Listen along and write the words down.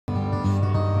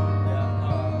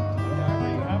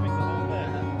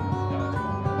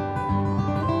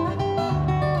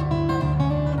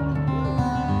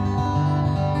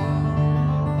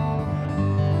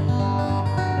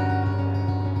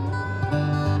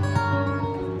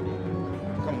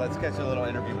catch a little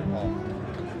interview with Paul.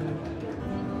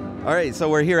 All right, so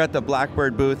we're here at the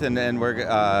Blackbird booth, and we're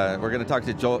going to talk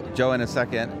to Joe in a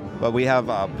second. But we have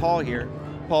Paul here.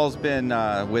 Paul's been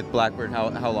with Blackbird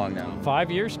how long now? 5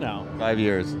 years now. 5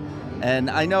 years. And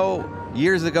I know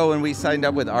years ago when we signed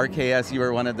up with RKS, you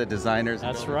were one of the designers.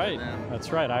 That's right.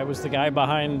 That's right. I was the guy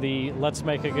behind the Let's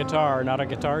Make a Guitar, not a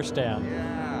guitar stand.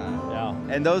 Yeah. Yeah.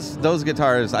 And those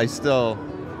guitars, I still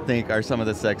think are some of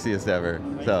the sexiest ever.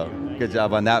 Good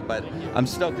job on that. But I'm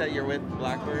stoked that you're with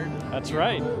Blackbird. That's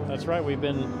right. That's right. We've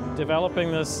been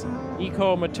developing this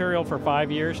eco material for 5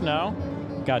 years now.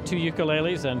 Got 2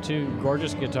 ukuleles and 2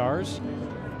 gorgeous guitars.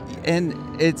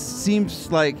 And it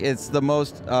seems like it's the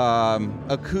most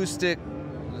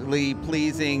acoustically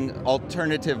pleasing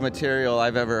alternative material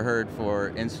I've ever heard for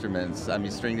instruments. I mean,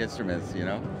 stringed instruments, you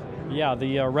know? Yeah,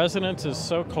 the resonance is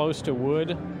so close to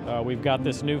wood. We've got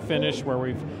this new finish where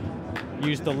we've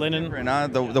used the linen.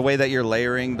 The way that you're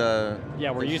layering the... Yeah,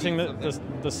 we're using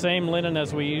the same linen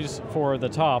as we use for the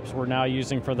tops. We're now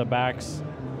using for the backs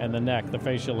and the neck, the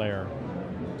fascia layer.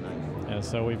 And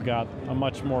so we've got a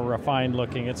much more refined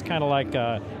looking, it's kind of like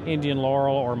Indian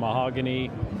laurel or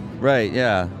mahogany. Right,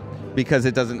 yeah, because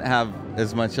it doesn't have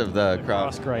as much of the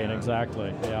cross grain,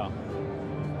 exactly, yeah.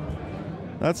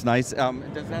 That's nice.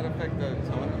 Does that affect the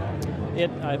tone at all?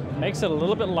 It makes it a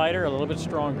little bit lighter, a little bit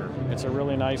stronger. It's a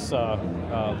really nice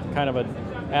kind of an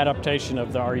adaptation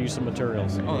of our use of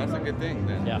materials. Oh, that's a good thing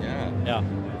then. Yeah.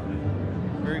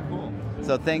 Very cool.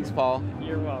 So thanks, Paul.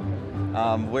 You're welcome.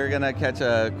 We're going to catch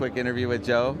a quick interview with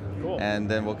Joe, cool. And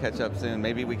then we'll catch up soon.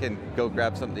 Maybe we can go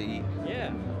grab something to eat.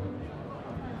 Yeah.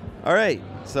 All right,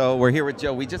 so we're here with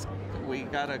Joe. We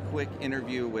got a quick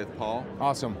interview with Paul.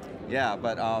 Awesome. Yeah,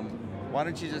 but why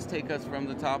don't you just take us from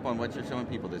the top on what you're showing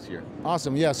people this year?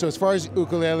 Awesome, yeah, so as far as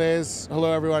ukuleles,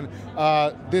 hello everyone.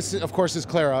 This, of course, is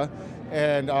Clara.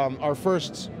 And our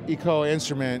first ECOA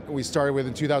instrument we started with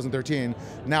in 2013.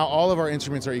 Now all of our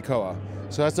instruments are ECOA.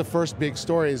 So that's the first big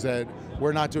story, is that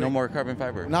we're not doing... No more carbon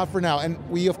fiber? Not for now. And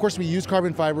of course, we use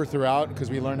carbon fiber throughout because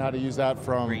we learned how to use that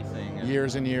from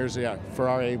years and years,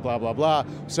 Ferrari, blah, blah, blah.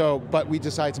 So, but we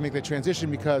decided to make the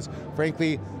transition because,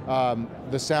 frankly,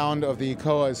 the sound of the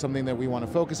ECOA is something that we want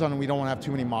to focus on, and we don't want to have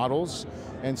too many models.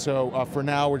 And so for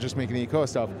now, we're just making the ECOA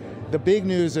stuff. The big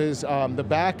news is the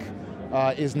back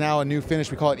is now a new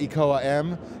finish. We call it ECOA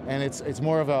M, and it's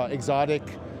more of an exotic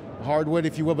hardwood,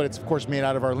 if you will, but it's of course made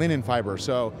out of our linen fiber.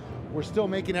 So we're still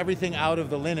making everything out of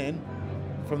the linen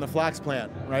from the flax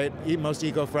plant, right? Most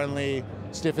eco-friendly,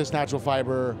 stiffest natural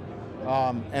fiber,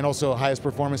 and also highest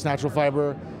performance natural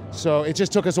fiber. So it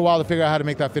just took us a while to figure out how to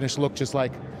make that finish look just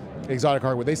like exotic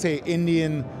hardwood. They say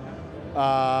Indian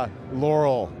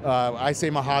laurel. I say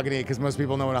mahogany because most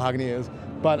people know what mahogany is,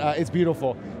 but it's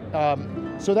beautiful.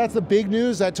 So that's the big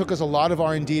news. That took us a lot of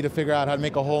R&D to figure out how to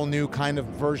make a whole new kind of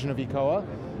version of ECOA.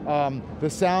 The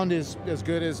sound is as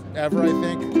good as ever, I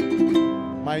think.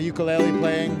 My ukulele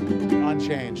playing,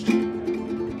 unchanged. Still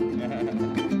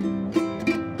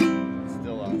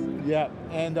awesome. Yeah,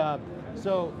 and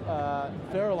so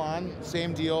Farallon,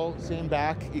 same deal, same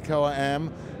back, ECOA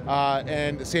M,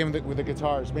 and same with the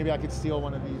guitars. Maybe I could steal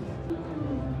one of these.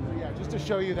 Just to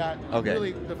show you that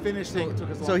really the finish thing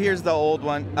took us a long So here's time. The old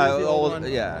one. Old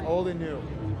and new.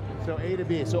 So A to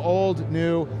B. So old,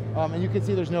 new, and you can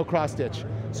see there's no cross stitch.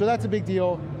 So that's a big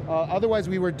deal. Otherwise,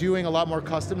 we were doing a lot more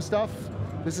custom stuff.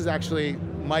 This is actually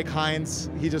Mike Hines.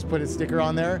 He just put his sticker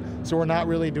on there. So we're not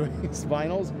really doing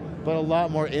spinals, but a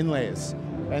lot more inlays.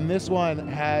 And this one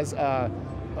has a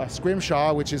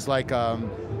scrimshaw, which is like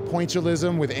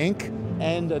pointillism with ink,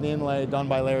 and an inlay done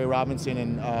by Larry Robinson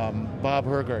and Bob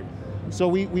Hergert. So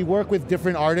we work with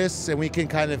different artists, and we can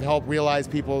kind of help realize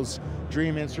people's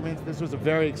dream instruments. This was a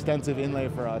very extensive inlay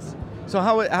for us. So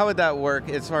how would that work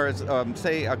as far as,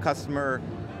 say a customer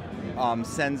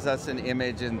sends us an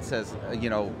image and says, you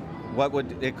know, what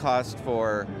would it cost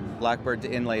for Blackbird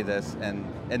to inlay this? And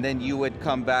then you would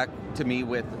come back to me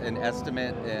with an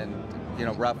estimate and, you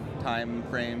know, rough time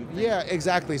frame? Yeah,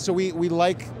 exactly. So we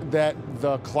like that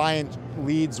the client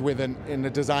leads with in the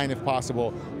design if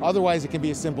possible. Otherwise, it can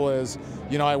be as simple as,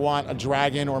 you know, I want a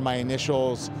dragon or my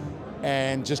initials,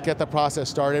 and just get the process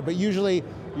started. But usually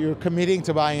you're committing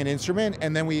to buying an instrument,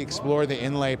 and then we explore the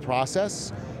inlay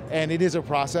process. And it is a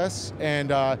process.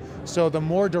 And so the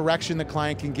more direction the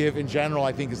client can give in general,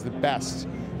 I think is the best,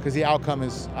 because the outcome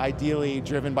is ideally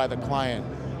driven by the client.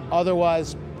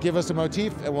 Otherwise, give us a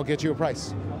motif and we'll get you a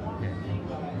price.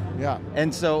 Yeah.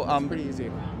 And so it's pretty easy.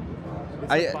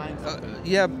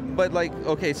 Yeah, but like,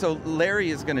 okay, so Larry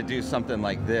is going to do something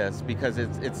like this because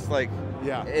it's like,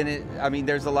 yeah, and I mean,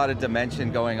 there's a lot of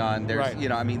dimension going on. There's, right. You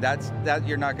know, I mean, that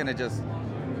you're not going to just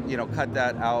you know, cut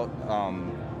that out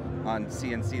on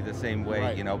CNC the same way,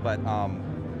 Right. you know, but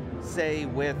say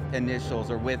with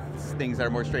initials or with things that are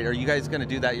more straight, are you guys going to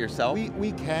do that yourself?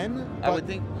 We can. I would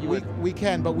think you would. We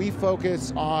can, but we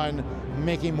focus on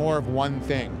making more of one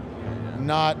thing,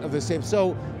 not of the same.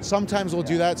 So sometimes we'll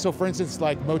do that. So for instance,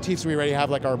 like motifs we already have,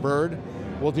 like our bird,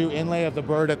 we'll do inlay of the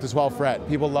bird at the 12th fret.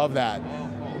 People love that.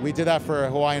 We did that for a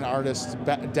Hawaiian artist,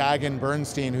 Dagan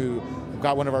Bernstein, who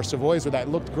got one of our Savoys with that.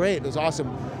 It looked great. It was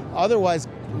awesome. Otherwise,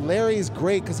 Larry's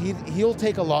great because he'll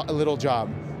take a little job.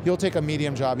 He'll take a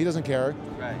medium job. He doesn't care.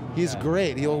 Right. He's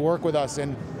great. He'll work with us,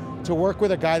 and to work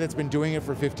with a guy that's been doing it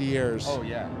for 50 years. Oh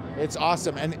yeah. It's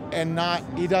awesome, and not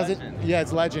he doesn't. Legend. Yeah,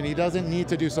 it's legend. He doesn't need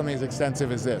to do something as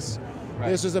extensive as this. Right.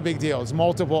 This is a big deal. It's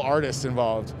multiple artists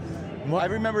involved. I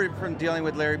remember from dealing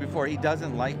with Larry before, he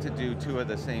doesn't like to do two of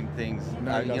the same things.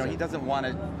 No, he you know, doesn't. he doesn't want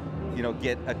to, you know,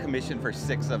 get a commission for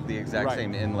 6 of the exact Right.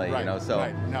 same inlay, Right. you know, so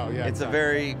Right. No, yeah, it's exactly. a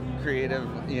very creative,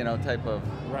 you know, type of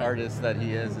Right. artist that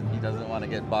he is, and he doesn't want to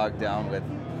get bogged down with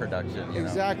production, you know.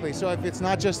 Exactly. So if it's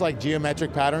not just like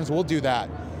geometric patterns, we'll do that.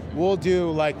 We'll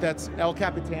do like that's El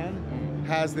Capitan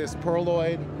has this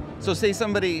perloid. So say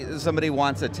somebody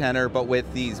wants a tenor, but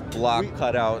with these block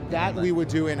cutout. That we would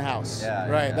do in-house. Yeah,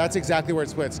 right. yeah. That's exactly where it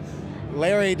splits.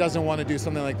 Larry doesn't want to do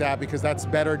something like that because that's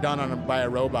better done by a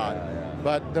robot. Yeah, yeah.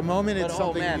 But the moment But it's oh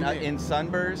something man, unique- in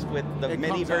Sunburst with the It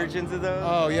mini comes out. versions of those.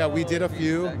 Oh yeah, we did a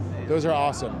few. sexy. Those are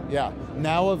awesome. Yeah,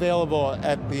 now available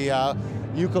at the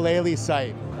ukulele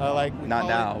site. Like we Not call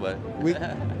now, it- but we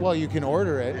well, you can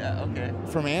order it yeah, okay.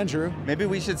 from Andrew. Maybe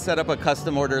we should set up a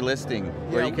custom order listing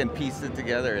where Yeah. you can piece it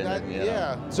together. And That- then, you know.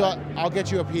 yeah. So I'll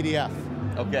get you a PDF.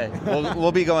 Okay,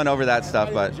 we'll be going over that stuff,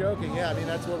 Not but even joking. Yeah, I mean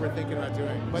that's what we're thinking about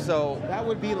doing. But So- that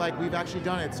would be like we've actually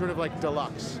done it, sort of like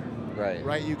deluxe. right.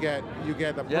 Right, you get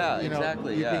the Yeah, you know,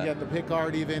 exactly, you yeah. can get the pick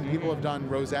art even. People have done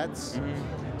rosettes.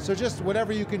 So just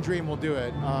whatever you can dream, we'll do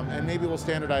it, and maybe we'll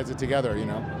standardize it together. You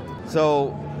know.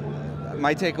 So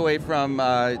my takeaway from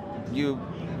you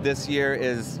this year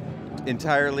is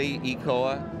entirely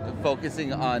ECOA,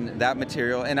 focusing on that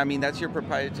material, and I mean that's your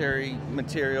proprietary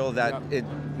material that, in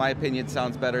my opinion,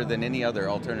 sounds better than any other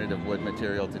alternative wood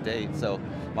material to date. So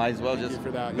might as well Thank just you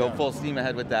for that, go yeah. full steam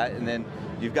ahead with that, and then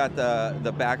you've got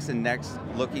the backs and necks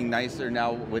looking nicer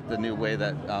now with the new way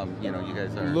that you know, you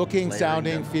guys are Looking, layering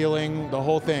sounding, them. feeling, the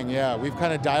whole thing. Yeah, we've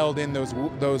kind of dialed in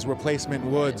those replacement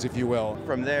woods, if you will.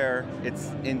 From there, it's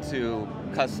into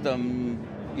custom,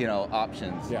 you know,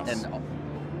 options, Yes. and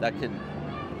that can,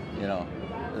 you know,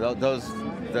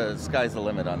 the sky's the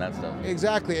limit on that stuff.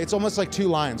 Exactly. It's almost like two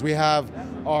lines. We have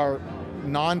our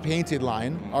non-painted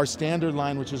line, our standard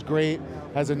line, which is great,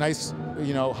 has a nice,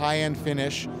 you know, high-end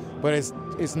finish, but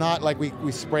it's not like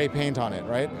we spray paint on it,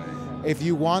 right? If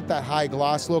you want that high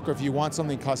gloss look, or if you want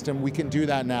something custom, we can do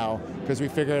that now because we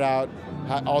figured out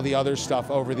all the other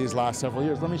stuff over these last several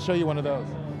years. Let me show you one of those.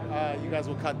 You guys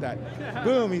will cut that.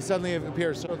 Boom! He suddenly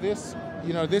appears. So this,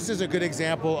 you know, this is a good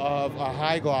example of a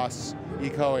high gloss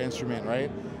ECOA instrument,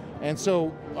 right? And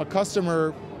so a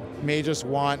customer may just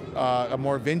want a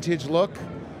more vintage look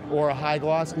or a high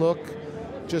gloss look.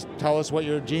 Just tell us what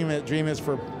your dream is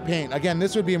for paint. Again,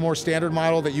 this would be a more standard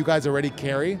model that you guys already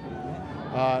carry.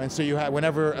 And so you have,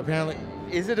 whenever apparently.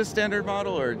 Is it a standard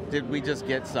model, or did we just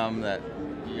get some that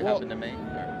you happen to make?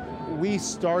 Or? We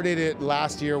started it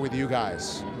last year with you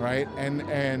guys, right? And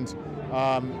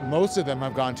most of them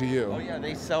have gone to you. Oh yeah,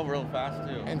 they sell real fast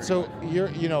too. And so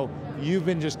you've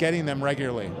been just getting them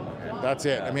regularly. That's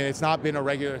it. Yeah. I mean, it's not been a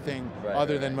regular thing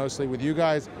other than mostly with you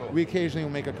guys. We occasionally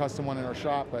will make a custom one in our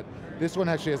shop, but this one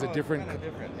actually has a different.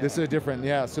 This is a different,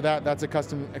 yeah. So that's a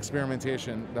custom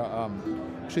experimentation.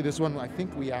 Actually, this one I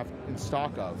think we have in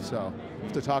stock of. So we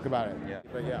have to talk about it. Yeah.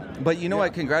 But yeah. But you know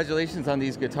what? Congratulations on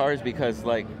these guitars, because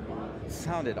like, it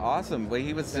sounded awesome. Well,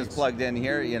 he was Thanks. just plugged in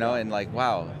here, you know, and like,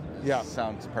 wow. Yeah.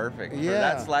 Sounds perfect. For Yeah.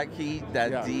 that slack heat, that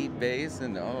Yeah. deep bass,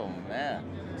 and oh man.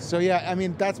 So yeah, I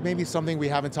mean that's maybe something we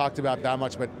haven't talked about that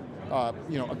much, but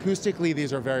you know, acoustically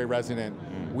these are very resonant.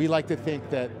 We like to think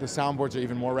that the soundboards are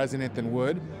even more resonant than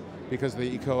wood because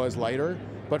the ECOA is lighter.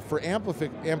 But for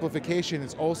amplification,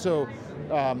 it's also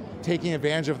taking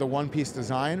advantage of the one-piece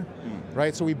design,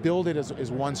 right? So we build it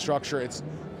as one structure. It's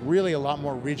really a lot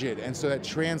more rigid, and so that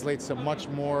translates to much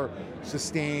more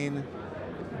sustain,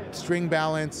 string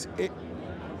balance.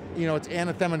 You know, it's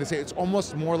anathema to say it's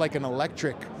almost more like an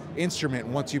electric instrument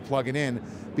once you plug it in,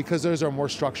 because those are more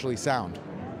structurally sound.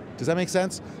 Does that make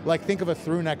sense? Like think of a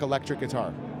through neck electric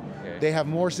guitar. Okay. They have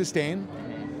more sustain.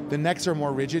 The necks are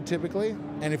more rigid typically,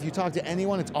 and if you talk to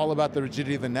anyone, it's all about the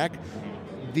rigidity of the neck.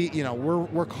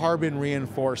 We're carbon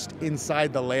reinforced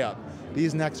inside the layup.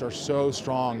 These necks are so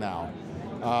strong now.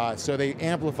 So they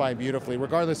amplify beautifully,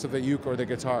 regardless of the uke or the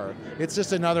guitar. It's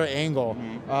just another angle.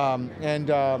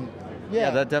 Yeah,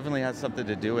 that definitely has something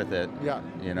to do with it. Yeah.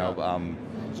 You know,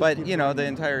 but you know, the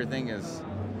entire thing is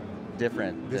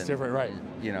different. It's different, right?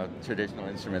 You know, traditional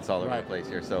instruments all over the place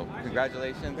here. So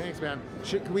congratulations. Thanks, man.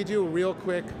 Can we do a real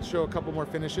quick, show a couple more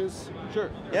finishes? Sure.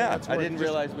 Yeah, I didn't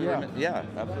realize we were. Yeah,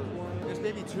 absolutely. There's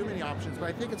maybe too many options, but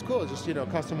I think it's cool. Just, you know,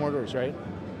 custom orders, right?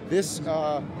 This,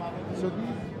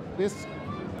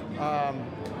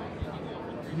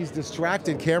 he's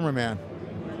distracted cameraman.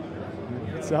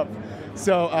 What's up?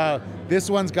 So this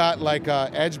one's got like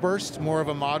edge burst, more of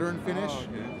a modern finish. Oh,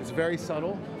 okay. It's very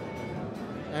subtle.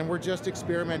 And we're just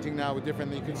experimenting now with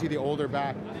different, you can see the older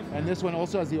back. And this one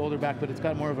also has the older back, but it's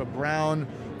got more of a brown,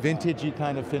 vintagey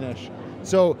kind of finish.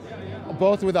 So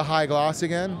both with a high gloss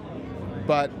again,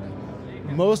 but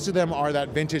most of them are that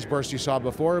vintage burst you saw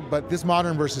before, but this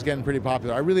modern burst is getting pretty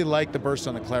popular. I really like the burst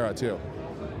on the Clara too.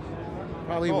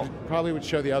 Probably would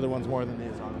show the other ones more than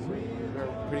these, honestly. They're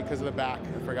pretty because of the back.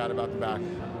 I forgot about the back.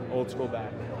 Old school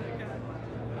back.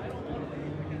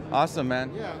 Awesome,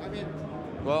 man. Yeah, I mean,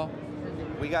 well,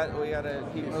 we gotta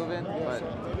keep moving. Yeah, but so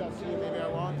maybe I'll see you, maybe I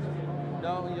won't.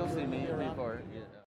 No, you'll see me before.